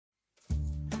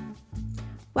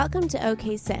Welcome to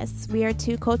OK Sis. We are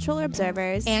two cultural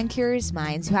observers and curious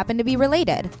minds who happen to be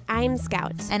related. I'm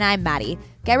Scout. And I'm Maddie.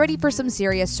 Get ready for some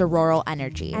serious sororal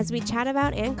energy as we chat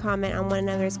about and comment on one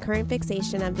another's current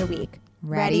fixation of the week.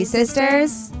 Ready,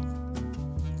 sisters?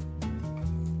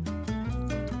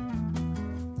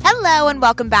 Hello and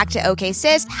welcome back to OK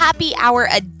Sis, Happy Hour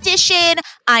Edition.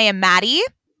 I am Maddie.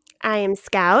 I am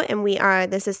Scout, and we are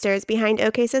the sisters behind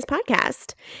OK Sis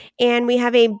podcast. And we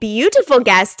have a beautiful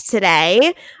guest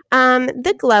today,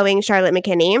 the glowing Charlotte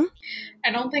McKinney.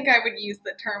 I don't think I would use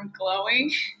the term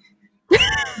glowing.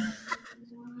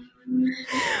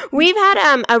 We've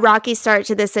had a rocky start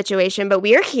to this situation, but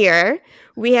we are here.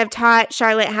 We have taught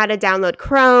Charlotte how to download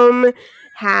Chrome,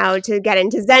 how to get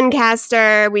into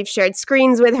Zencastr. We've shared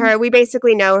screens with her. We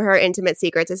basically know her intimate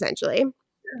secrets, essentially.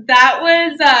 That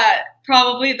was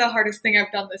probably the hardest thing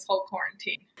I've done this whole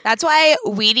quarantine. That's why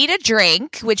we need a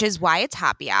drink, which is why it's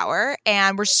happy hour.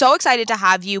 And we're so excited to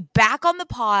have you back on the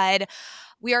pod.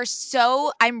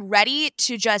 I'm ready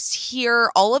to just hear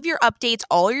all of your updates,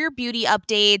 all of your beauty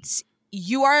updates.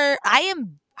 I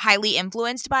am highly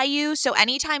influenced by you. So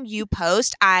anytime you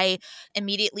post, I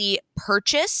immediately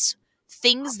purchase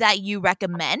things that you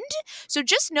recommend. So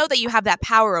just know that you have that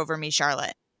power over me,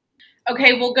 Charlotte.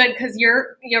 Okay, well, good, because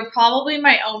you're probably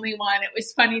my only one. It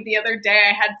was funny the other day.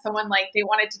 I had someone they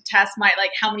wanted to test my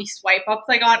how many swipe ups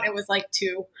I got, and it was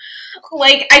 2.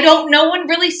 No one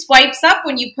really swipes up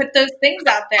when you put those things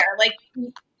out there.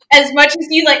 As much as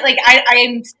you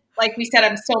I'm like we said,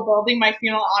 I'm still building my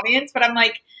female audience, but I'm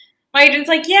my agent's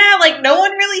no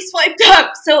one really swiped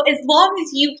up. So as long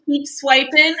as you keep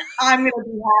swiping, I'm gonna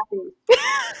be happy.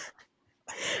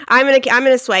 I'm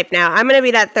gonna swipe now. I'm gonna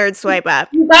be that third swipe up.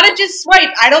 You gotta just swipe.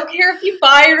 I don't care if you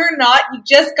buy it or not. You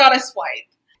just gotta swipe.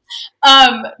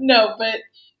 No, but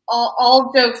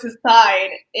all jokes aside,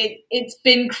 it's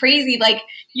been crazy.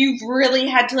 You've really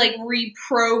had to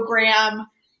reprogram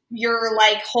your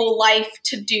whole life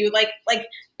to do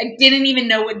I didn't even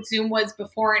know what Zoom was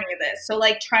before any of this. So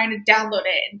trying to download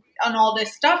it and all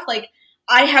this stuff.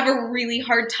 I have a really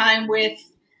hard time with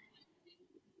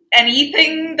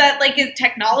anything that is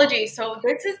technology. So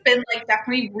this has been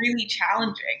definitely really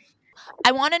challenging.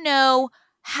 I want to know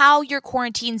how your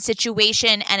quarantine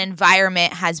situation and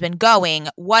environment has been going.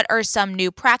 What are some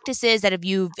new practices that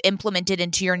you've implemented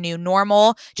into your new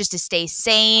normal just to stay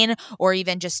sane or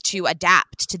even just to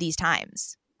adapt to these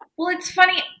times? Well, it's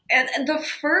funny. The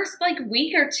first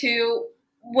week or two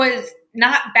was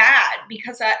not bad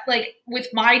because with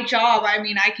my job, I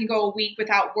can go a week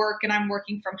without work and I'm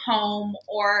working from home,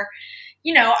 or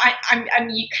I'm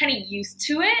kind of used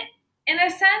to it in a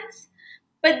sense.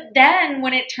 But then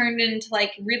when it turned into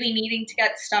really needing to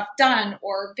get stuff done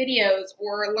or videos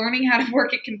or learning how to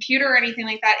work a computer or anything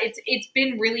like that, it's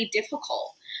been really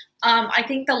difficult. I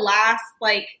think the last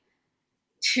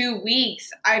 2 weeks,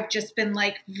 I've just been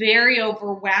very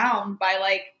overwhelmed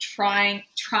by trying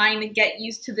to get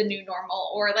used to the new normal.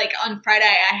 Or on Friday,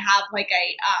 I have a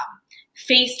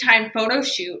FaceTime photo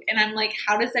shoot, and I'm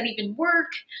how does that even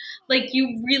work?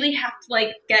 You really have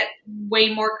to get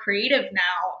way more creative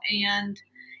now, and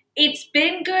it's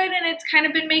been good, and it's kind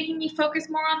of been making me focus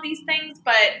more on these things,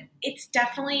 but it's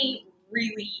definitely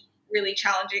really, really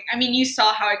challenging. You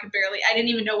saw how I didn't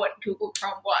even know what Google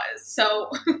Chrome was.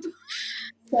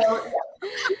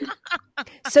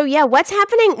 So yeah, what's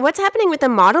happening with the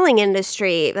modeling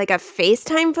industry? A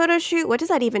FaceTime photo shoot? What does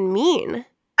that even mean?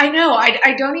 I know.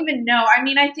 I don't even know.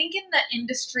 I think in the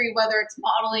industry, whether it's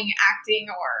modeling, acting,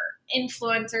 or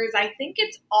influencers, I think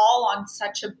it's all on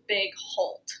such a big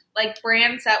halt.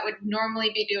 Brands that would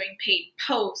normally be doing paid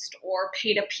post or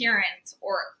paid appearance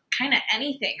or kind of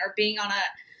anything, or being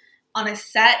on a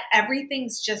set,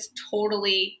 everything's just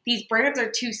totally, these brands are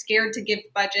too scared to give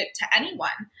budget to anyone.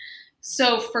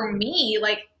 So for me,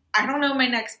 I don't know my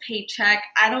next paycheck.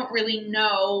 I don't really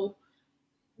know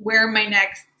where my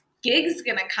next gig's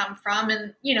going to come from.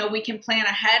 And, we can plan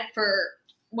ahead for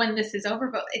when this is over,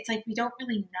 but it's we don't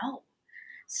really know.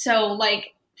 So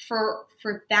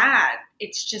for that,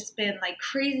 it's just been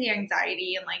crazy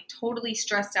anxiety and totally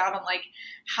stressed out on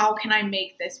how can I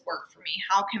make this work for me?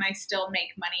 How can I still make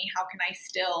money? How can I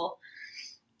still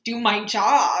do my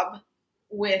job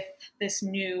with this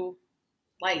new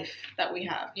life that we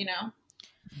have,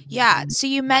 Yeah. So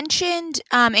you mentioned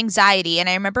anxiety. And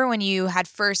I remember when you had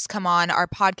first come on our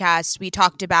podcast, we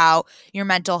talked about your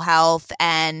mental health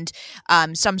and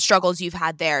some struggles you've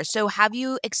had there. So have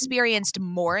you experienced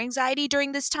more anxiety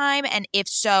during this time? And if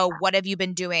so, what have you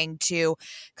been doing to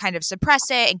kind of suppress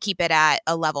it and keep it at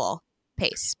a level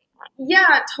pace?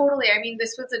 Yeah, totally.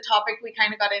 This was a topic we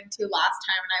kind of got into last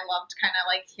time, and I loved kind of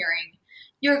hearing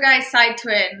your guys' side to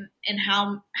it and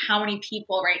how many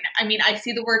people right now. I mean, I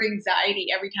see the word anxiety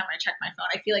every time I check my phone.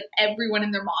 I feel like everyone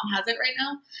and their mom has it right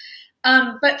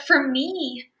now. But for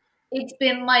me, it's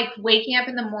been like waking up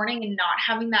in the morning and not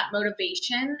having that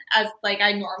motivation as like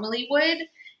I normally would.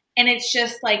 And it's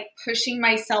just like pushing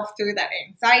myself through that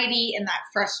anxiety and that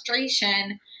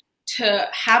frustration to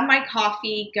have my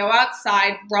coffee, go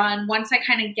outside, run. Once I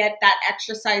kind of get that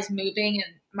exercise moving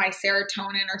and my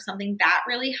serotonin or something, that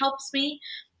really helps me.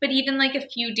 But even like a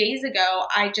few days ago,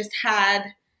 I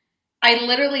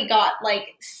literally got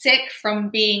like sick from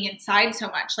being inside so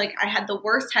much. Like I had the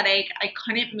worst headache. I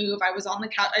couldn't move. I was on the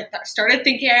couch. I started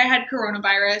thinking I had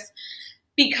coronavirus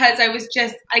because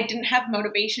I didn't have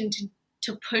motivation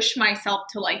to push myself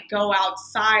to like go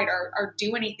outside or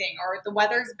do anything, or the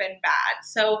weather's been bad.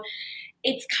 So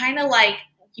it's kind of like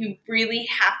you really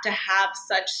have to have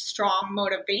such strong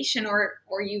motivation or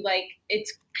you like, it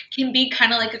can be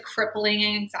kind of like a crippling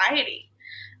anxiety.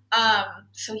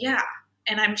 So yeah.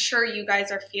 And I'm sure you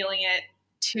guys are feeling it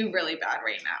too really bad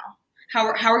right now.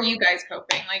 How are you guys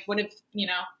coping? Like what if,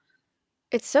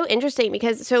 It's so interesting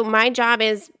because my job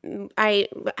is I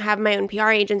have my own PR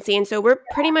agency, and so we're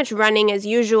pretty much running as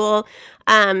usual.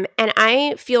 And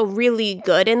I feel really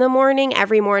good in the morning.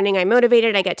 Every morning I'm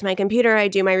motivated. I get to my computer. I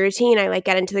do my routine. I like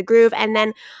get into the groove. And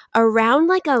then around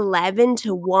like 11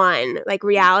 to 1, like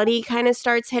reality kind of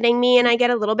starts hitting me, and I get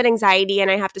a little bit anxiety, and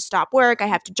I have to stop work. I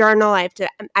have to journal. I have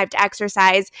to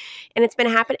exercise. And it's been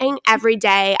happening every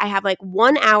day. I have like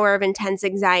 1 hour of intense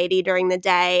anxiety during the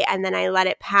day, and then I let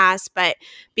it pass. But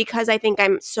because I think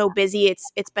I'm so busy,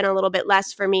 it's been a little bit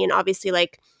less for me. And obviously,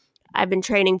 like, I've been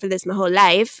training for this my whole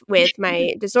life with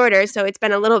my disorder, so it's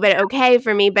been a little bit okay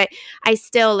for me. But I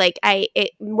still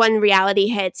when reality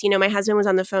hits, my husband was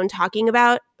on the phone talking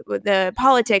about the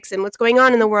politics and what's going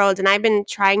on in the world, and I've been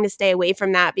trying to stay away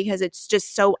from that because it's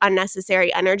just so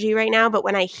unnecessary energy right now. But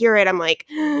when I hear it, I'm like,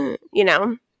 Yeah,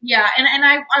 and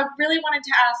I really wanted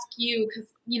to ask you because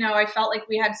I felt like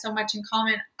we had so much in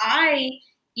common. I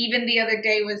even the other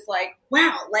day was like,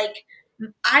 wow, like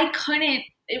I couldn't.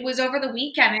 It was over the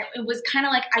weekend. It was kind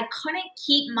of like I couldn't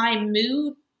keep my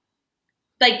mood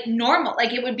like normal.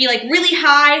 Like it would be like really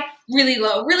high, really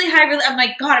low, really high, really. I'm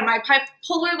like, God, am I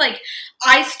bipolar? Like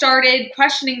I started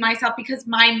questioning myself because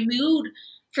my mood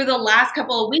for the last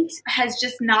couple of weeks has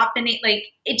just not been like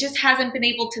it just hasn't been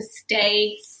able to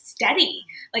stay steady.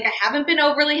 Like I haven't been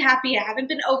overly happy. I haven't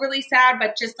been overly sad,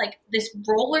 but just like this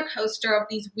roller coaster of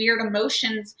these weird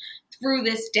emotions through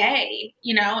this day,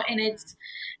 and it's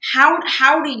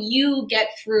how do you get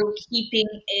through keeping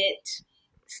it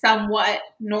somewhat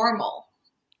normal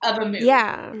of a mood?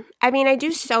 Yeah. I mean, I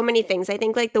do so many things. I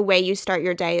think like the way you start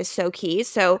your day is so key.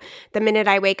 So the minute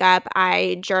I wake up,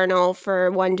 I journal for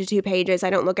 1 to 2 pages.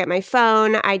 I don't look at my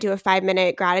phone. I do a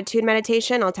 5-minute gratitude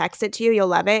meditation. I'll text it to you. You'll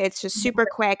love it. It's just super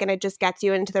quick, and it just gets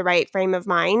you into the right frame of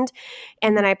mind.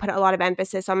 And then I put a lot of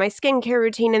emphasis on my skincare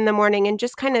routine in the morning and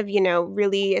just kind of,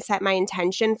 really set my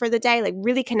intention for the day, like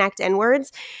really connect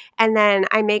inwards. And then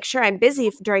I make sure I'm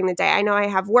busy during the day. I know I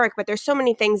have work, but there's so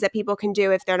many things that people can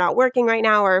do if they're not working right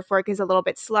now, or if work is a little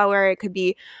bit slower. It could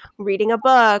be reading a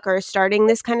book or starting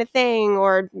this kind of thing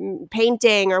or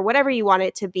painting or whatever you want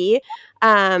it to be.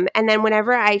 And then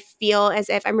whenever I feel as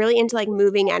if I'm really into like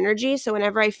moving energy, so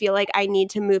whenever I feel like I need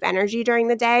to move energy during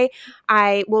the day,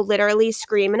 I will literally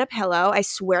scream in a pillow. I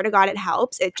swear to God, it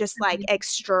helps. It just like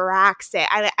extracts it.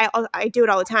 I do it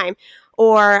all the time.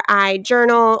 Or I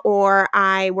journal, or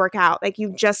I work out. Like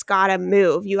you just gotta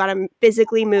move. You gotta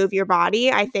physically move your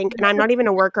body, I think. And I'm not even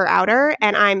a worker outer,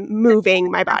 and I'm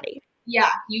moving my body. Yeah,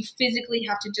 you physically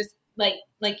have to just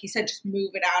like you said, just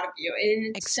move it out of you.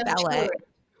 It's expel so it.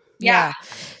 Yeah.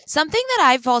 Something that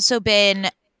I've also been,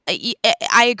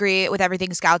 I agree with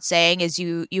everything Scout's saying, is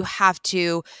you have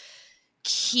to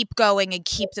keep going and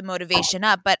keep the motivation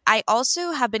up. But I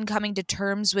also have been coming to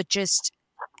terms with just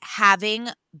having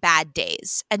bad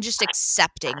days and just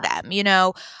accepting them.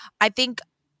 I think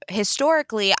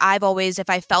historically I've always, if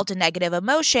I felt a negative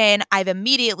emotion, I've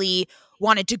immediately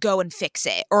wanted to go and fix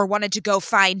it or wanted to go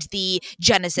find the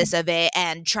genesis of it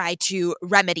and try to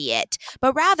remedy it.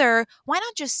 But rather, why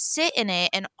not just sit in it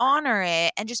and honor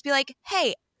it and just be like,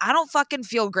 hey, I don't fucking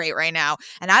feel great right now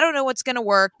and I don't know what's going to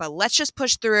work, but let's just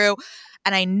push through.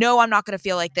 And I know I'm not going to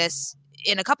feel like this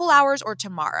in a couple hours or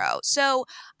tomorrow. So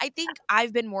I think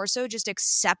I've been more so just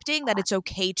accepting that it's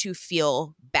okay to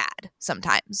feel bad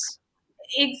sometimes.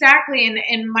 Exactly.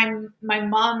 And my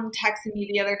mom texted me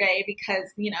the other day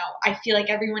because, I feel like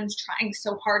everyone's trying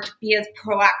so hard to be as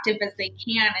proactive as they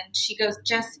can. And she goes,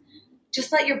 just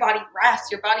let your body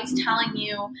rest. Your body's telling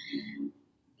you,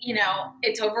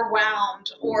 it's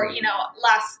overwhelmed, or,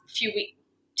 last few weeks,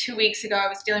 2 weeks ago, I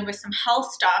was dealing with some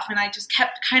health stuff, and I just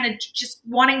kept kind of just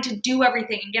wanting to do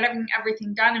everything and get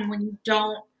everything done. And when you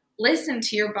don't listen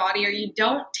to your body, or you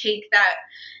don't take that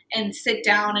and sit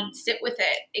down and sit with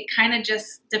it, it kind of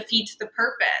just defeats the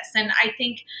purpose. And I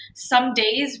think some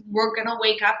days we're going to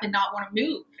wake up and not want to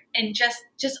move, and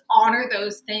just honor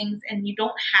those things. And you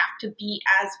don't have to be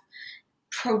as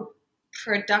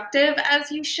productive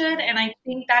as you should. And I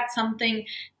think that's something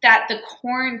that the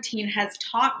quarantine has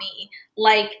taught me.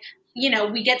 Like,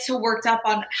 we get so worked up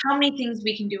on how many things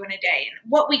we can do in a day and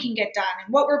what we can get done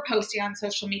and what we're posting on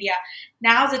social media.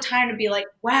 Now's the time to be like,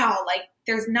 wow, like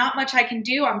there's not much I can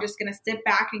do. I'm just going to sit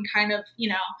back and kind of,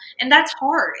 and that's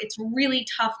hard. It's really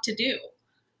tough to do.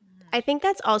 I think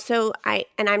that's also,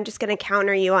 and I'm just going to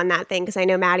counter you on that thing because I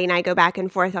know Maddie and I go back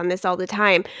and forth on this all the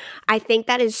time. I think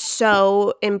that is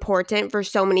so important for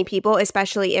so many people,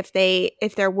 especially if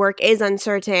their work is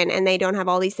uncertain and they don't have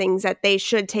all these things, that they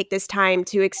should take this time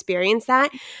to experience that.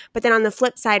 But then on the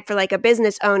flip side, for like a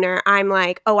business owner, I'm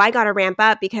like, oh, I got to ramp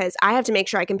up because I have to make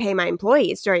sure I can pay my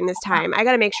employees during this time. I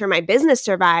got to make sure my business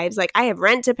survives. Like I have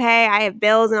rent to pay, I have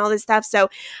bills and all this stuff. So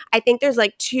I think there's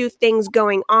like two things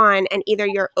going on, and either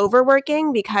you're overworking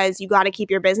because you got to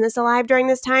keep your business alive during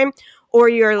this time, or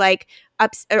you're like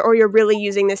or you're really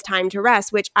using this time to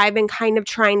rest, which I've been kind of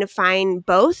trying to find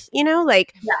both,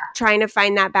 trying to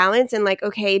find that balance. And like,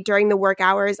 okay, during the work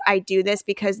hours, I do this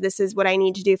because this is what I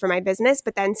need to do for my business.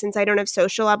 But then since I don't have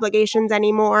social obligations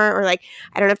anymore, or like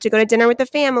I don't have to go to dinner with the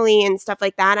family and stuff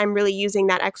like that, I'm really using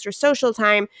that extra social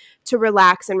time to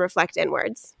relax and reflect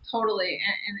inwards. Totally.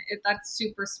 And that's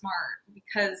super smart,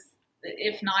 because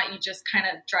if not, you just kind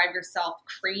of drive yourself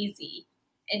crazy.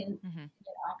 And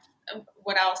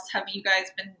what else have you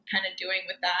guys been kind of doing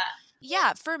with that?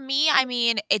 Yeah, for me, I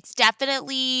mean, it's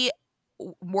definitely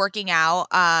working out.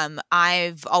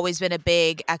 I've always been a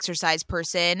big exercise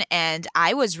person, and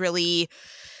I was really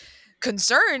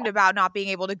concerned about not being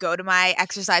able to go to my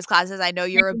exercise classes. I know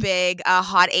you're a big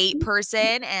Hot 8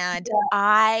 person, and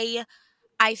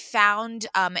I found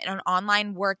an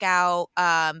online workout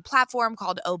platform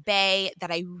called Obey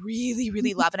that I really,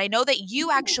 really love. And I know that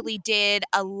you actually did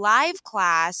a live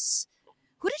class.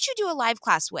 Who did you do a live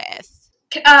class with?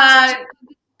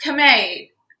 Kamei.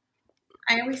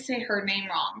 I always say her name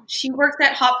wrong. She works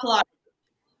at Hot Pilates.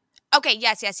 Okay,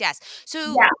 yes.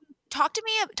 So talk to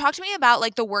me about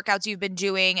like the workouts you've been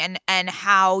doing and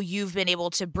how you've been able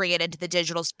to bring it into the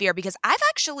digital sphere, because I've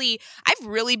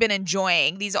really been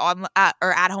enjoying these on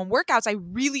or at home workouts. I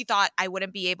really thought I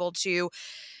wouldn't be able to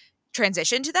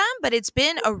transition to them, but it's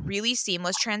been a really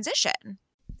seamless transition.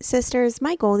 Sisters,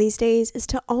 my goal these days is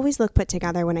to always look put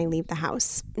together when I leave the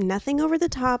house. Nothing over the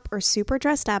top or super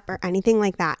dressed up or anything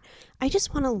like that. I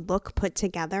just want to look put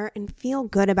together and feel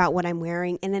good about what I'm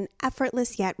wearing in an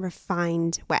effortless yet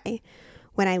refined way.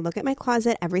 When I look at my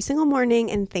closet every single morning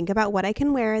and think about what I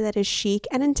can wear that is chic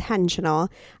and intentional,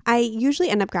 I usually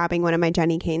end up grabbing one of my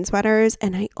Jenni Kayne sweaters,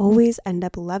 and I always end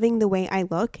up loving the way I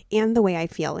look and the way I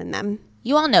feel in them.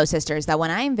 You all know, sisters, that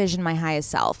when I envision my highest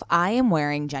self, I am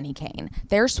wearing Jenni Kayne.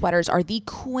 Their sweaters are the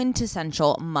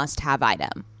quintessential must-have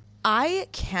item. I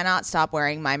cannot stop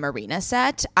wearing my Marina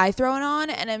set. I throw it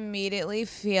on and immediately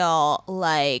feel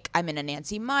like I'm in a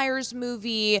Nancy Meyers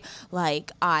movie,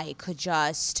 like I could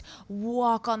just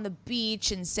walk on the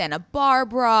beach in Santa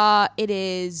Barbara. It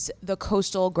is the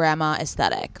coastal grandma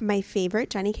aesthetic. My favorite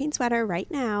Jenni Kayne sweater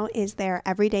right now is their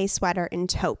everyday sweater in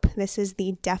taupe. This is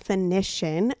the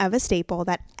definition of a staple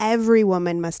that every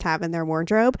woman must have in their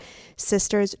wardrobe.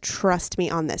 Sisters, trust me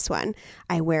on this one.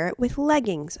 I wear it with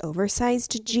leggings,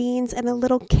 oversized jeans, and a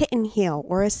little kitten heel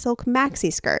or a silk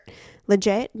maxi skirt.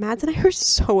 Legit, Mads and I are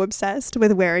so obsessed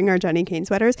with wearing our Jenni Kayne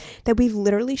sweaters that we've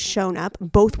literally shown up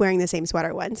both wearing the same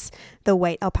sweater once. The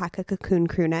white alpaca cocoon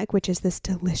crew neck, which is this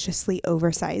deliciously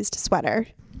oversized sweater.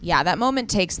 Yeah, that moment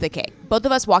takes the cake. Both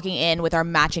of us walking in with our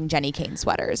matching Jenni Kayne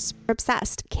sweaters. We're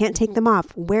obsessed. Can't take them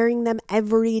off. Wearing them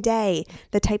every day.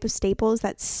 The type of staples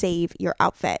that save your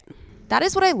outfit. That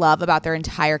is what I love about their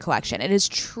entire collection. It is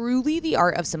truly the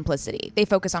art of simplicity. They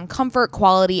focus on comfort,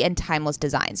 quality, and timeless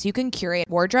designs. You can curate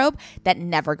a wardrobe that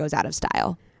never goes out of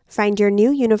style. Find your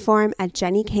new uniform at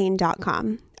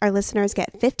jennikayne.com. Our listeners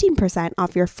get 15%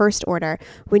 off your first order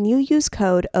when you use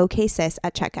code OKSIS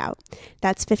at checkout.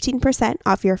 That's 15%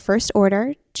 off your first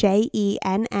order,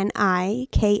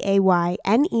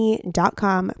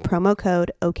 JENNIKAYNE.com, promo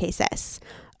code OKSIS.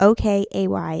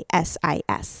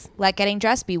 OKAYSIS. Let getting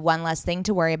dressed be one less thing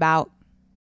to worry about.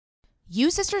 You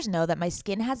sisters know that my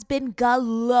skin has been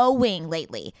glowing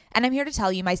lately, and I'm here to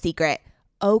tell you my secret.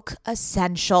 Oak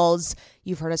Essentials.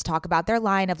 You've heard us talk about their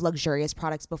line of luxurious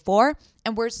products before,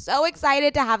 and we're so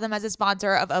excited to have them as a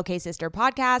sponsor of OK Sister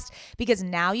podcast because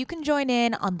now you can join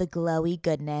in on the glowy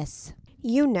goodness.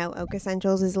 You know Oak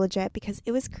Essentials is legit because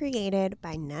it was created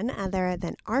by none other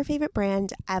than our favorite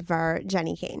brand ever,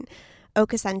 Jenni Kayne.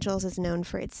 Oak Essentials is known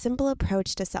for its simple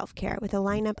approach to self-care with a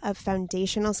lineup of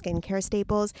foundational skincare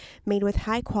staples made with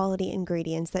high-quality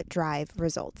ingredients that drive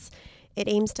results. It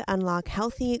aims to unlock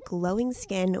healthy, glowing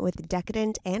skin with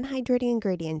decadent and hydrating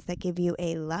ingredients that give you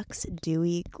a luxe,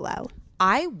 dewy glow.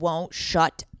 I won't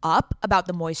shut up about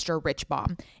the Moisture Rich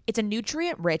Balm. It's a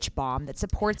nutrient-rich balm that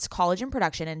supports collagen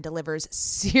production and delivers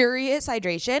serious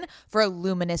hydration for a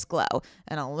luminous glow.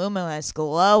 And a luminous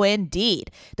glow indeed.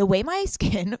 The way my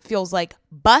skin feels like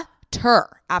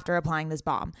butter after applying this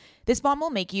balm. This balm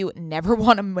will make you never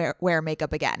want to wear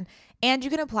makeup again. And you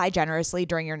can apply generously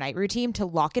during your night routine to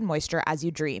lock in moisture as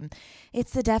you dream.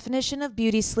 It's the definition of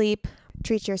beauty sleep.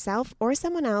 Treat yourself or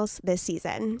someone else this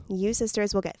season. You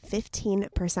sisters will get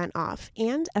 15% off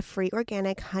and a free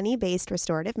organic honey-based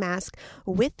restorative mask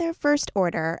with their first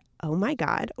order. Oh my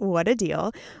God, what a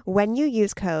deal. When you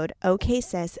use code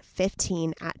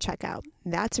OKSIS15 at checkout.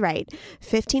 That's right,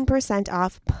 15%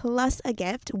 off plus a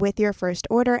gift with your first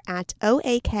order at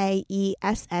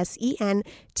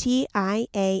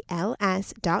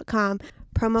OAKESSENTIALS.com.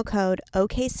 Promo code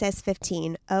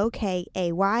OKSIS15,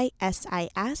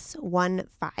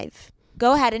 OKAYSIS15.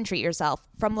 Go ahead and treat yourself.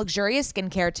 From luxurious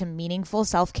skincare to meaningful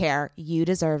self-care, you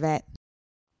deserve it.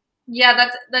 Yeah,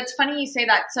 that's funny you say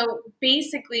that. So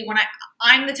basically, when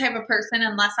I'm the type of person,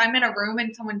 unless I'm in a room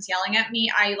and someone's yelling at me,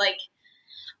 I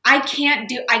just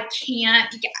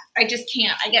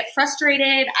can't. I get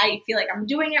frustrated. I feel like I'm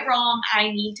doing it wrong. I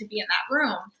need to be in that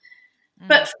room.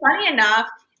 But funny enough,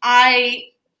 I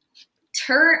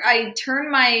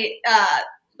turned my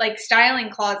styling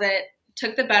closet,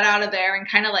 took the bed out of there and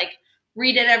kind of like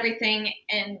redid everything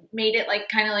and made it like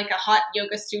kind of like a hot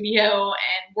yoga studio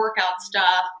and workout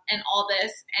stuff and all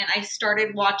this. And I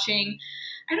started watching,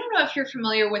 I don't know if you're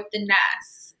familiar with the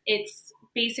Nest. It's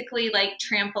basically like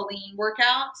trampoline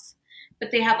workouts,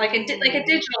 but they have like a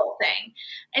digital thing.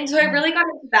 And so I really got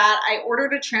into that. I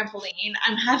ordered a trampoline.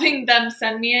 I'm having them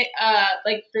send me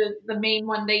like the main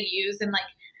one they use, and like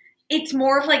it's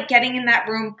more of like getting in that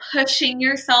room, pushing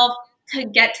yourself to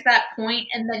get to that point,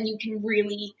 and then you can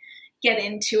really get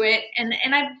into it. And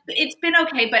it's been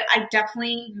okay, but I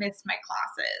definitely miss my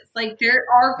classes. Like there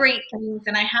are great things,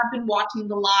 and I have been watching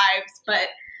the lives, but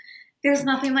there's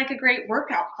nothing like a great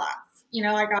workout class. You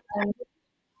know,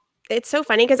 It's so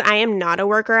funny because I am not a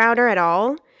worker outer at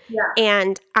all. Yeah.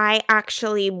 And I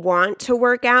actually want to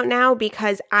work out now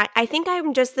because I think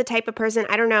I'm just the type of person,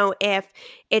 I don't know if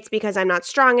it's because I'm not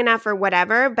strong enough or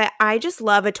whatever, but I just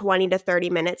love a 20 to 30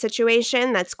 minute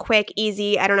situation that's quick,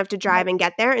 easy. I don't have to drive and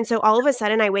get there. And so all of a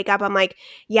sudden I wake up, I'm like,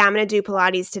 yeah, I'm going to do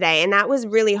Pilates today. And that was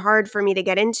really hard for me to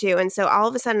get into. And so all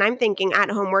of a sudden I'm thinking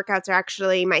at-home workouts are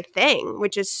actually my thing,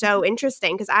 which is so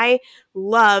interesting because I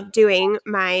love doing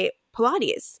my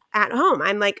Pilates at home.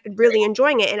 I'm like really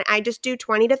enjoying it, and I just do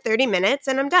 20 to 30 minutes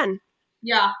and I'm done.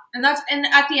 Yeah. And at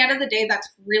the end of the day, that's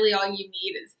really all you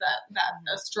need is the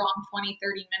strong 20,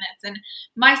 30 minutes. And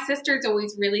my sisters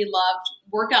always really loved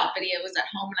workout videos at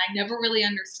home, and I never really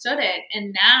understood it.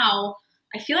 And now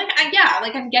I feel like I'm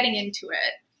getting into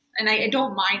it, and I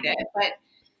don't mind it,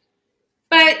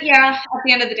 but yeah, at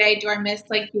the end of the day, do I miss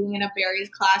like being in a Barry's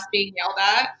class being yelled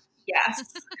at? Yes,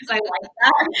 because I like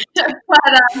that.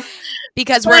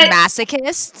 Because we're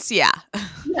masochists, yeah.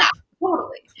 Yeah,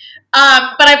 totally.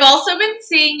 But I've also been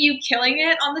seeing you killing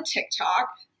it on the TikTok.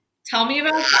 Tell me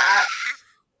about that.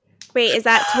 Wait, is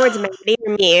that towards Maddie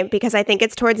or me? Because I think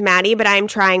it's towards Maddie, but I'm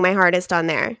trying my hardest on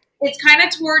there. It's kind of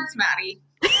towards Maddie.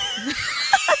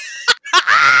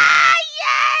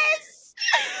 Yes!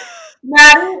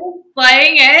 Maddie is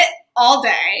playing it all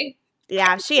day.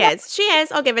 Yeah, she is. She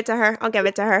is. I'll give it to her. Can we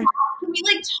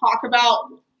like talk about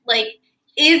like,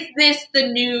 is this the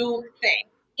new thing?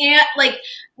 And like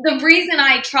the reason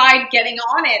I tried getting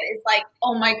on it is like,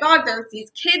 oh my God, there's these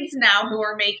kids now who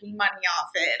are making money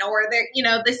off it, or they're,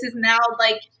 this is now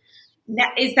like,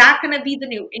 is that going to be the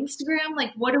new Instagram?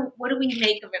 Like, what do we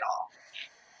make of it all?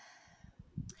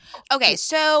 Okay,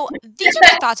 so these are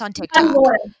my thoughts on TikTok.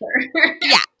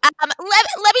 Yeah.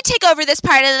 Let me take over this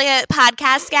part of the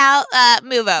podcast, Scout.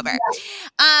 Move over.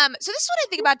 Yeah. So this is what I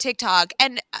think about TikTok,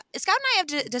 and Scout and I have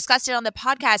discussed it on the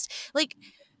podcast. Like,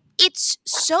 it's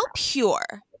so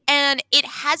pure, and it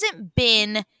hasn't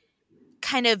been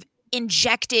kind of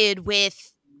injected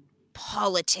with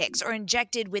politics or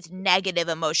injected with negative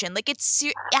emotion. Like, it's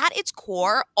at its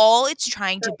core, all it's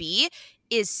trying to be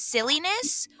is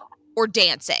silliness or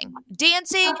dancing.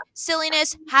 Dancing,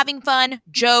 silliness, having fun,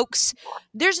 jokes.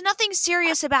 There's nothing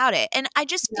serious about it. And I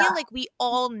just feel like we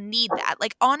all need that.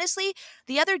 Like, honestly,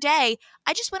 the other day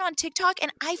I just went on TikTok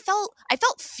and I felt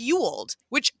fueled,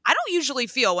 which I don't usually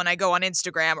feel when I go on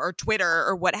Instagram or Twitter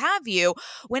or what have you.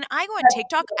 When I go on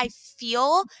TikTok, I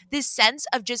feel this sense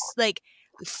of just like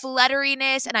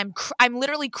flutteriness, and I'm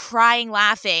literally crying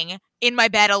laughing in my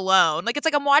bed alone. Like, it's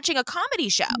like I'm watching a comedy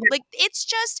show. Like, it's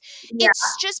just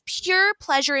pure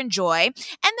pleasure and joy. And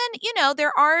then,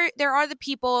 there are the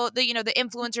people, the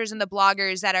influencers and the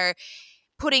bloggers that are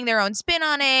putting their own spin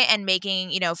on it and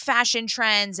making, fashion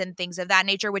trends and things of that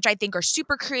nature, which I think are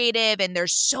super creative. And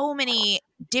there's so many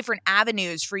different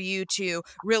avenues for you to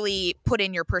really put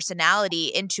in your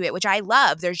personality into it, which I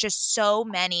love. There's just so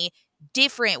many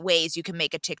different ways you can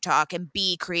make a TikTok and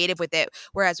be creative with it.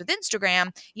 Whereas with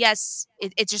Instagram, yes,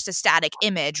 it's just a static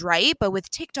image, right? But with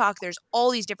TikTok, there's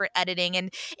all these different editing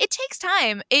and it takes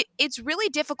time. It's really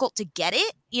difficult to get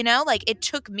it, like it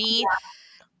took me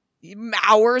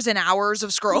hours and hours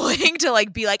of scrolling to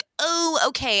like be like, oh,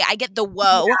 okay, I get the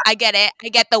whoa. I get it. I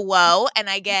get the whoa. And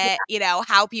I get,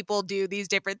 how people do these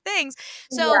different things.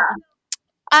 So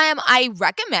I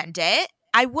recommend it.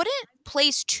 I wouldn't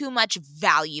place too much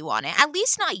value on it, at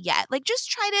least not yet. Like,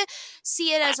 just try to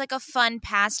see it as like a fun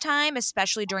pastime,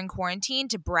 especially during quarantine,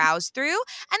 to browse through, and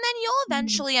then you'll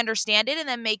eventually understand it and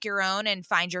then make your own and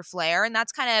find your flair. And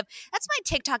that's my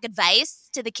TikTok advice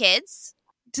to the kids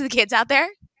out there.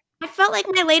 I felt like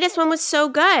my latest one was so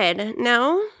good.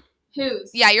 No?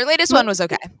 Whose? Yeah, your latest one was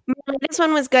okay. My latest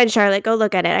one was good, Charlotte. Go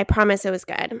look at it. I promise it was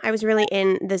good. I was really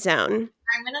in the zone.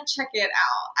 I'm going to check it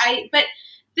out. But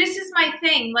this is my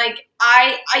thing. Like,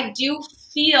 I do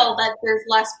feel that there's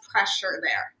less pressure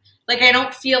there. Like, I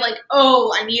don't feel like,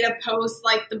 oh, I need to post,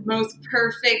 like, the most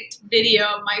perfect video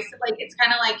of myself. Like, it's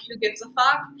kind of like, who gives a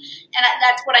fuck? And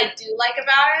that's what I do like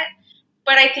about it.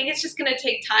 But I think it's just going to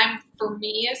take time for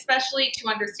me, especially, to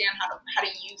understand how to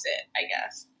use it, I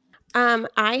guess.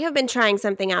 I have been trying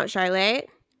something out, Charlotte.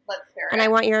 Let's hear it. And I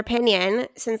want your opinion.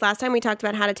 Since last time we talked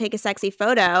about how to take a sexy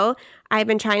photo, I've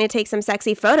been trying to take some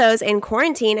sexy photos in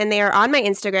quarantine, and they are on my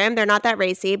Instagram. They're not that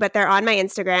racy, but they're on my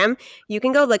Instagram. You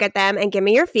can go look at them and give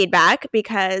me your feedback,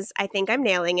 because I think I'm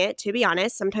nailing it, to be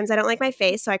honest. Sometimes I don't like my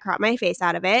face, so I crop my face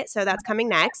out of it. So that's coming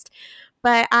next.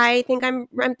 But I think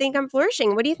I'm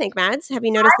flourishing. What do you think, Mads? Have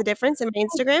you noticed the difference in my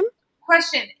Instagram?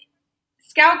 Question.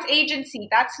 Scouts Agency,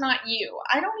 that's not you.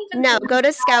 I don't even No, go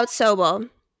to Scouts Sobel.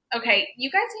 Okay,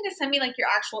 you guys need to send me like your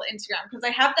actual Instagram, because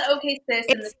I have the OK Sis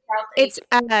and the Scouts Agency.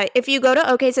 It's if you go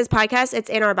to OK Sis Podcast, it's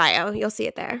in our bio. You'll see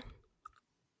it there.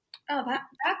 Oh,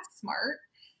 that's smart.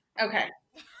 Okay.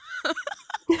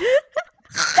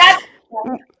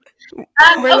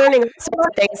 We're learning all sorts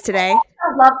of things today.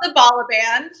 I love the Bala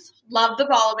bands.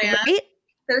 Right?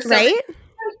 They're so right?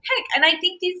 pick, and I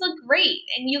think these look great,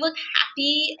 and you look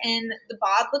happy, and the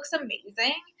bod looks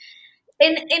amazing.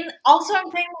 And also,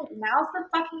 I'm saying, like, now's the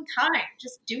fucking time.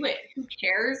 Just do it. Who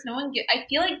cares? I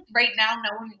feel like right now,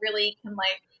 no one really can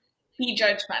like be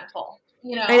judgmental.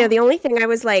 I know. The only thing I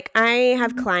was like, I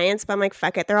have clients, but I'm like,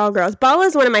 fuck it. They're all girls.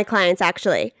 Bala's one of my clients,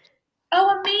 actually.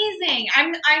 Oh, amazing!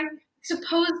 I'm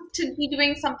supposed to be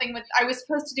doing something with. I was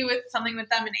supposed to do something with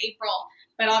them in April,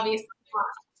 but obviously not.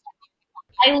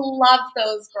 I love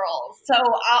those girls, so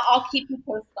I'll keep you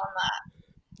posted on that.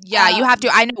 Yeah, you have to.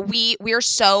 I know we're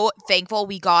so thankful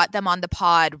we got them on the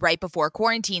pod right before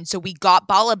quarantine. So we got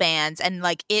Bala bands, and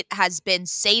like it has been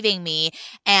saving me.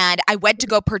 And I went to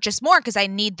go purchase more because I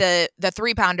need the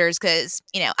 3-pounders because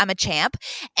I'm a champ,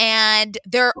 and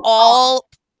they're all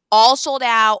sold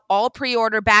out, all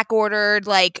pre-order, back ordered.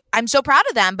 Like, I'm so proud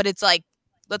of them, but it's like,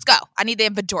 let's go. I need the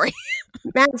inventory.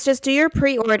 Max, just do your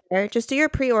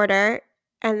pre-order.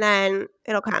 And then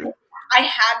it'll come. I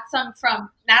had some from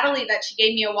Natalie that she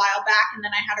gave me a while back, and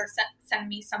then I had her send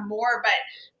me some more. But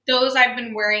those I've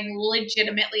been wearing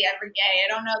legitimately every day. I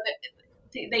don't know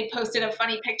that they posted a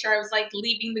funny picture. I was like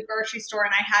leaving the grocery store,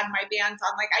 and I had my bands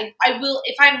on. Like I will,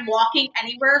 if I'm walking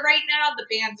anywhere right now, the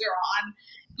bands are on.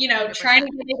 Trying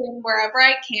to get it in wherever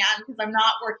I can because I'm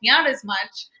not working out as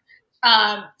much.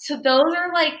 So those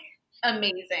are like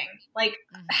amazing. Like,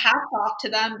 hats off to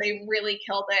them. They really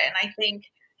killed it, and I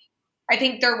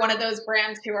think they're one of those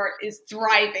brands who is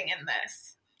thriving in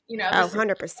this.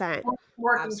 100%.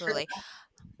 Absolutely.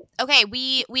 Okay,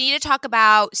 we need to talk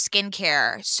about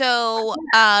skincare. So,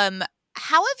 how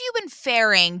have you been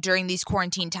faring during these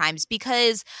quarantine times?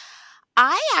 Because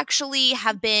I actually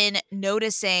have been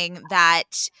noticing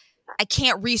that I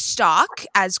can't restock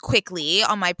as quickly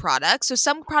on my products. So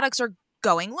some products are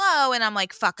going low, and I'm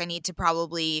like, fuck, I need to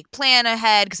probably plan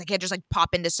ahead because I can't just like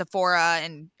pop into Sephora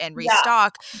and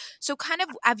restock. So kind of,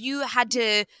 have you had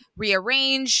to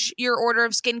rearrange your order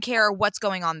of skincare, or what's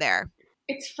going on there?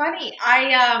 It's funny.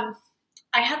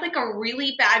 I had like a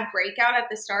really bad breakout at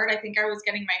the start. I think I was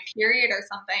getting my period or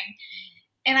something.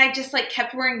 And I just like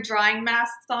kept wearing drying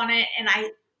masks on it. And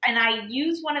I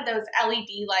used one of those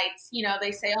LED lights. You know,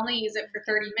 they say only use it for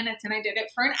 30 minutes. And I did it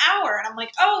for an hour. And I'm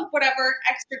like, oh, whatever,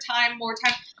 extra time, more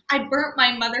time. I burnt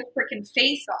my mother's freaking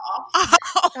face off.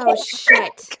 Oh,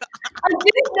 shit. I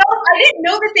didn't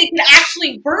know that they could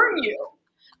actually burn you.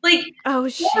 Like, oh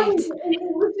shit! It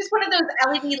was just one of those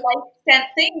LED light scent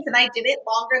things, and I did it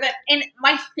longer than. And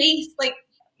my face, like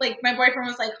my boyfriend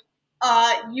was like,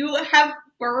 "You have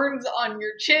burns on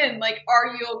your chin. Like,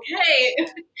 are you okay?"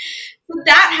 So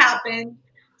that happened.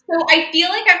 So I feel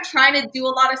like I'm trying to do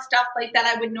a lot of stuff like that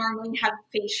I would normally have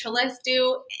facialists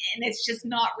do, and it's just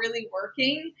not really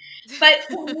working. But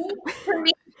for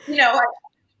me, you know,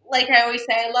 like I always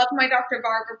say, I love my Dr.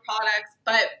 Barber products,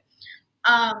 but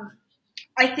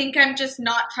I think I'm just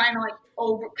not trying to like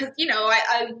because, you know,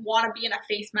 I want to be in a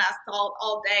face mask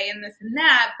all day and this and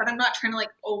that, but I'm not trying to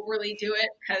like overly do it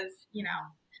because, you know,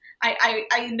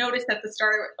 I noticed at the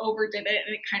start I overdid it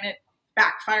and it kind of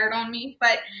backfired on me,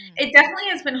 but it definitely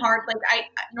has been hard. Like I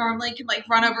normally can like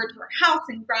run over to her house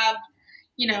and grab,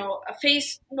 you know, a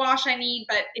face wash I need,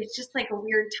 but it's just like a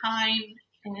weird time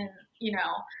and, you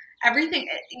know, everything.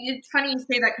 It's funny you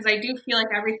say that because I do feel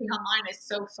like everything online is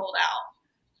so sold out.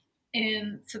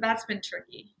 And so that's been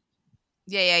tricky.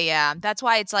 Yeah. That's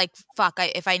why it's like, fuck,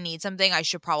 if I need something, I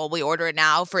should probably order it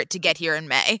now for it to get here in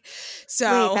May.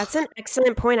 So wait, that's an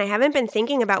excellent point. I haven't been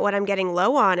thinking about what I'm getting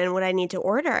low on and what I need to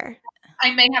order.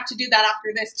 I may have to do that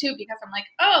after this too, because I'm like,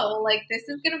 oh, like this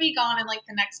is going to be gone in like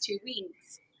the next 2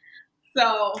 weeks.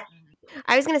 So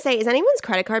I was going to say, is anyone's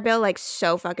credit card bill like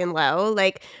so fucking low?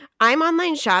 Like I'm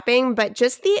online shopping, but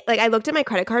just I looked at my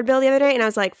credit card bill the other day and I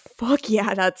was like, fuck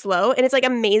yeah, that's low. And it's like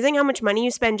amazing how much money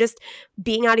you spend just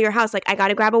being out of your house. Like I got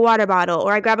to grab a water bottle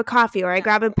or I grab a coffee or I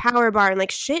grab a power bar and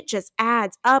like shit just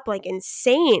adds up like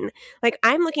insane. Like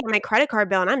I'm looking at my credit card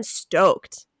bill and I'm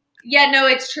stoked. Yeah, no,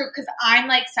 it's true because I'm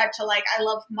like such a like I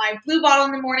love my blue bottle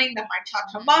in the morning, then my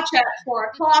cha-cha matcha at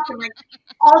 4:00 and like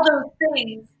all those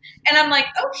things. And I'm like,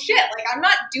 oh shit, like I'm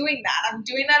not doing that. I'm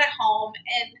doing that at home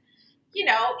and you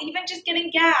know, even just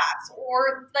getting gas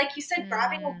or like you said,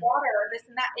 grabbing a water or this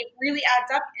and that, it really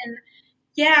adds up. And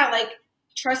yeah, like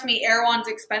trust me, Erewhon's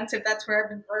expensive. That's where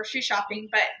I've been grocery shopping.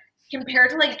 But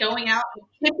compared to like going out and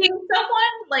tipping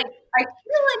someone, like I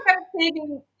feel like I'm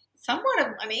saving somewhat of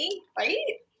money, right?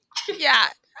 Yeah.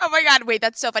 Oh my God. Wait,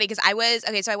 that's so funny because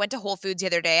so I went to Whole Foods the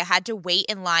other day. I had to wait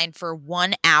in line for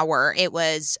 1 hour. It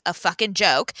was a fucking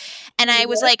joke. And I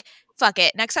was like, fuck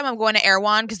it. Next time I'm going to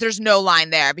Erewhon because there's no line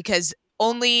there because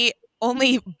only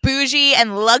bougie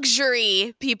and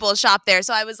luxury people shop there.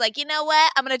 So I was like, you know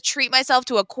what? I'm going to treat myself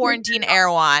to a quarantine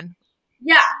Erewhon.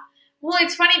 Yeah. Well,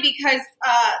 it's funny because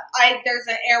there's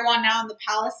an Erewhon now in the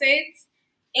Palisades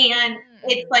and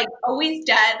it's like always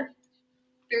dead.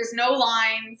 There's no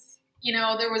lines. You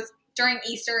know, there was during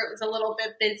Easter, it was a little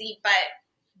bit busy, but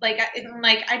like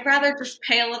I'd rather just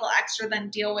pay a little extra than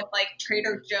deal with like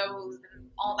Trader Joe's and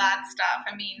all that stuff.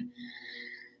 I mean,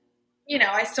 you know,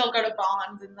 I still go to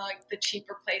Bonds and like the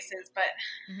cheaper places, but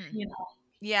you know.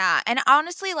 Yeah. And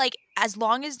honestly, like as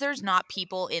long as there's not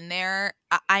people in there,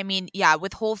 I mean, yeah,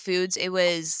 with Whole Foods,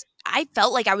 I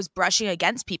felt like I was brushing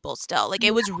against people still. Like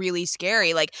it was really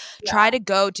scary. Like try to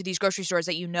go to these grocery stores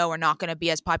that you know are not going to be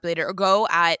as populated or go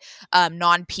at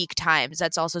non-peak times.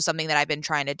 That's also something that I've been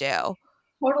trying to do.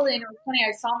 Totally. And it was funny.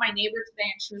 I saw my neighbor today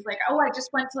and she was like, oh, I just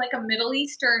went to like a Middle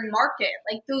Eastern market.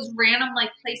 Like those random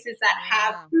like places that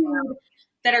have food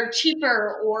that are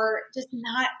cheaper or just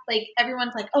not like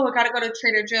everyone's like, oh, I got to go to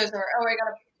Trader Joe's or, oh,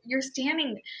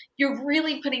 you're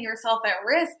really putting yourself at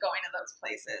risk going to those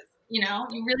places. You know,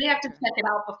 you really have to check it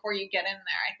out before you get in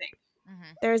there, I think.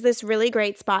 There's this really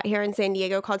great spot here in San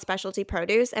Diego called Specialty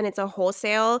Produce, and it's a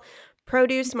wholesale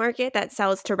produce market that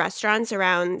sells to restaurants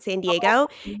around San Diego.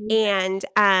 And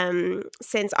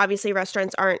since obviously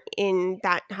restaurants aren't in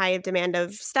that high of demand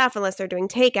of stuff unless they're doing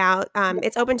takeout,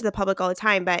 it's open to the public all the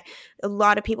time, but a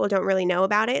lot of people don't really know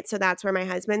about it. So that's where my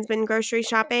husband's been grocery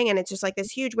shopping, and it's just like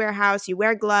this huge warehouse. You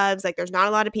wear gloves, like there's not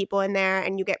a lot of people in there,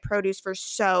 and you get produce for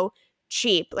so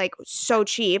cheap.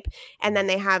 And then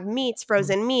they have meats,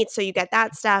 frozen meats, so you get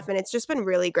that stuff, and it's just been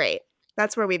really great.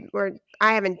 That's where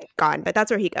I haven't gone, but that's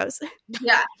where he goes.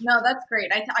 Yeah, no, that's great.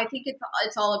 I think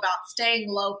it's all about staying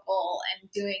local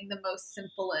and doing the most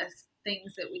simplest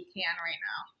things that we can right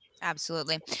now.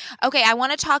 Absolutely. Okay, I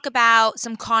want to talk about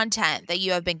some content that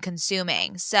you have been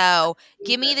consuming. So,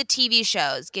 give me the TV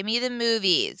shows, give me the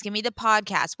movies, give me the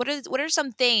podcasts. What are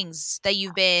some things that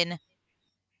you've been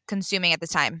consuming at this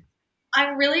time?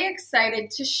 I'm really excited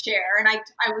to share, and I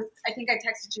think I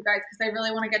texted you guys because I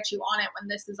really want to get you on it when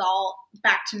this is all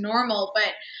back to normal.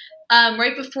 But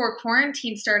right before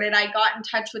quarantine started, I got in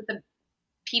touch with the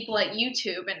people at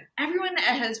YouTube, and everyone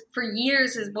has for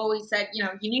years has always said, you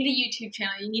know, you need a YouTube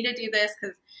channel, you need to do this,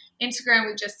 because Instagram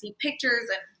we just see pictures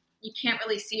and you can't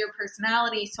really see your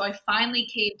personality. So I finally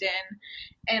caved in,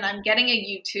 and I'm getting a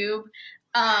YouTube.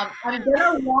 I'm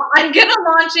gonna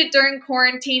launch it during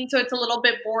quarantine, so it's a little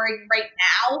bit boring right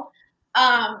now.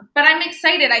 But I'm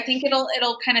excited. I think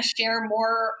it'll kind of share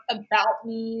more about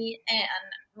me and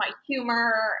my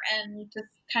humor and just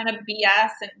kind of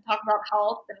BS and talk about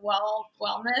health and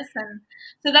wellness, and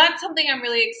so that's something I'm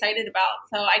really excited about.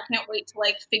 So I can't wait to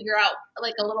like figure out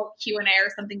like a little Q&A or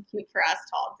something cute for us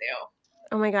to all do.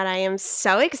 Oh my God, I am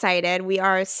so excited. We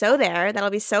are so there. That'll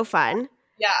be so fun.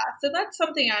 Yeah, so that's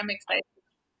something I'm excited.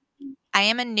 I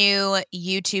am a new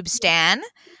YouTube stan.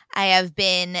 I have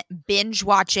been binge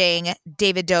watching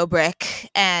David Dobrik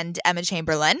and Emma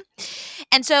Chamberlain.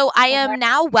 And so I am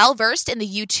now well versed in the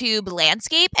YouTube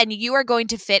landscape, and you are going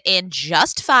to fit in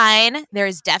just fine. There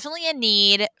is definitely a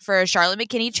need for a Charlotte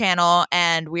McKinney channel,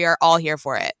 and we are all here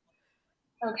for it.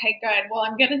 Okay, good. Well,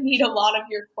 I'm going to need a lot of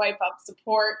your swipe up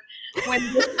support when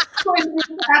this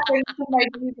happens to my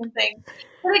views and things.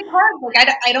 But it's hard. Like,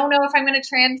 I don't know if I'm going to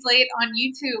translate on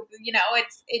YouTube. You know,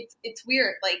 it's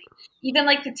weird. Like, even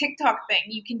like the TikTok thing,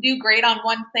 you can do great on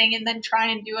one thing and then try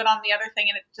and do it on the other thing,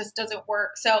 and it just doesn't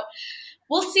work. So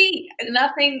we'll see.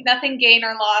 Nothing gained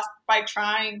or lost by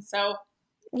trying. So.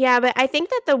 Yeah, but I think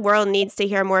that the world needs to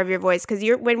hear more of your voice, because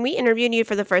when we interviewed you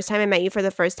for the first time and met you for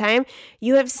the first time,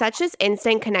 you have such this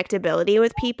instant connectability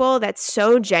with people that's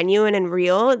so genuine and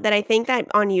real that I think that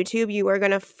on YouTube you are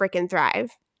going to freaking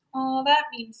thrive. Oh, that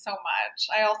means so much.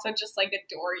 I also just like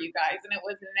adore you guys, and it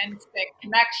was an instant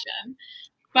connection.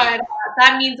 But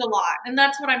that means a lot, and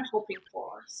that's what I'm hoping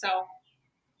for. So.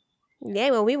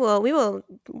 Yeah, well, we will.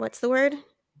 What's the word?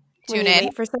 Tune in.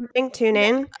 Wait for something. Tune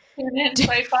in. Tune in.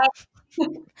 Swipe up.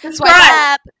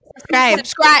 Subscribe.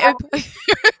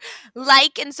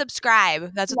 Like and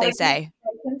subscribe. That's what they say.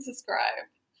 Like and subscribe.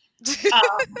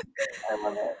 I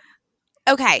love it.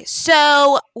 Okay,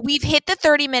 so we've hit the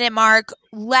 30-minute mark.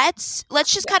 Let's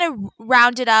just kind of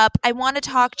round it up. I want to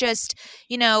talk just,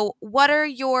 what are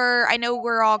I know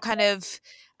we're all kind of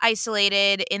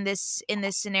isolated in this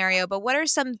scenario, but what are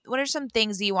some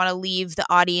things that you want to leave the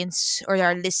audience or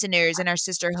our listeners and our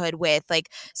sisterhood with, like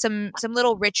some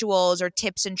little rituals or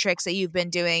tips and tricks that you've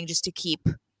been doing just to keep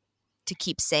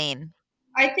sane?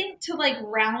 I think to like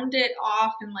round it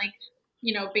off and like,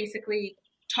 basically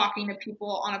talking to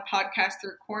people on a podcast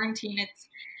through quarantine,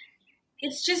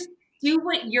 it's just do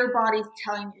what your body's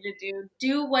telling you to do.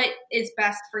 Do what is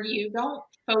best for you. Don't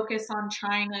focus on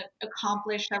trying to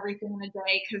accomplish everything in a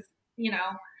day, because,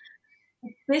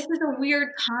 this is a weird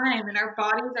time, and our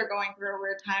bodies are going through a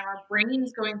weird time. Our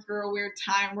brain's going through a weird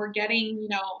time. We're getting,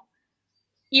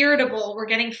 irritable. We're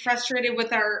getting frustrated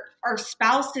with our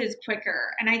spouses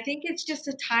quicker. And I think it's just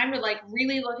a time to like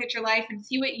really look at your life and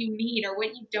see what you need or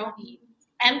what you don't need.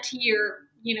 Empty your,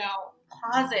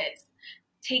 closets.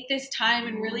 Take this time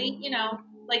and really,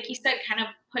 like you said, kind of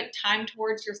put time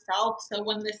towards yourself. So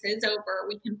when this is over,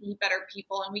 we can be better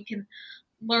people and we can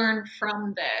learn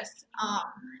from this.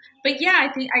 But yeah,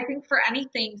 I think for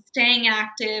anything, staying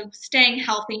active, staying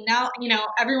healthy. Now,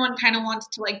 everyone kind of wants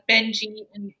to like binge eat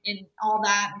and all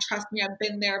that. And trust me, I've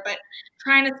been there, but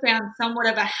trying to stay on somewhat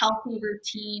of a healthy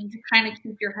routine to kind of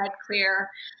keep your head clear.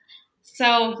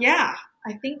 So yeah,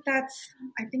 I think that's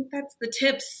the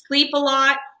tips. Sleep a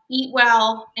lot, eat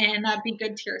well, and be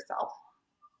good to yourself.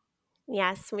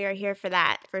 Yes, we are here for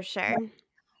that, for sure.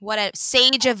 What a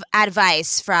sage of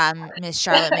advice from Miss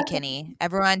Charlotte McKinney.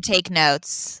 Everyone take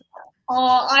notes.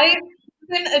 Oh, I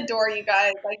adore you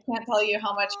guys. I can't tell you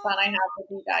how much fun I have with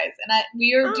you guys. And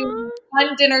we are doing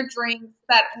fun dinner drinks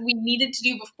that we needed to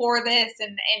do before this,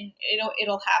 and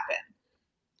it'll happen.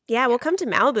 Yeah, we'll come to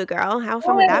Malibu, girl. How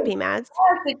fun would that be, Mads?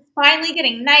 Yes, it's finally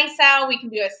getting nice out. We can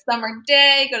do a summer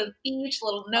day, go to the beach,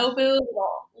 little Nobu,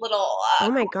 little.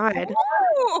 Oh my God.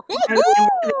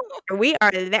 We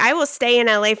are. I will stay in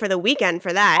LA for the weekend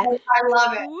for that. I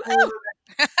love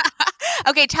it.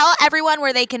 Okay, tell everyone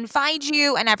where they can find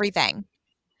you and everything.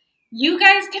 You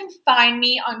guys can find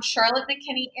me on Charlotte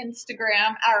McKinney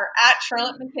Instagram, or at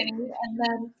Charlotte McKinney, and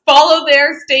then follow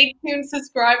there. Stay tuned.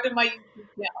 Subscribe to my YouTube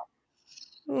channel.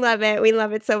 Love it. We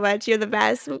love it so much. You're the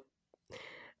best.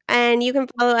 And you can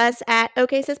follow us at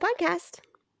OK Sis Podcast.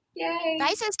 Yay.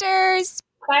 Bye, sisters.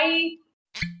 Bye.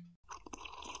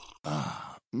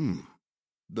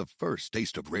 The first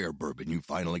taste of rare bourbon you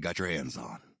finally got your hands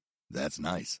on. That's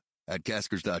nice. At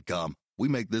Caskers.com, we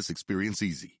make this experience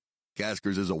easy.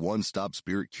 Caskers is a one-stop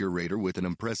spirit curator with an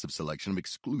impressive selection of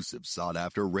exclusive,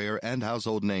 sought-after, rare, and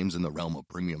household names in the realm of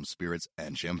premium spirits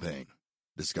and champagne.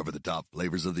 Discover the top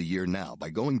flavors of the year now by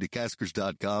going to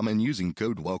Caskers.com and using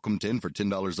code WELCOME10 for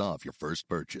 $10 off your first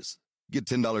purchase. Get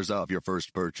 $10 off your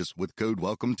first purchase with code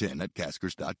WELCOME10 at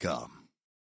Caskers.com.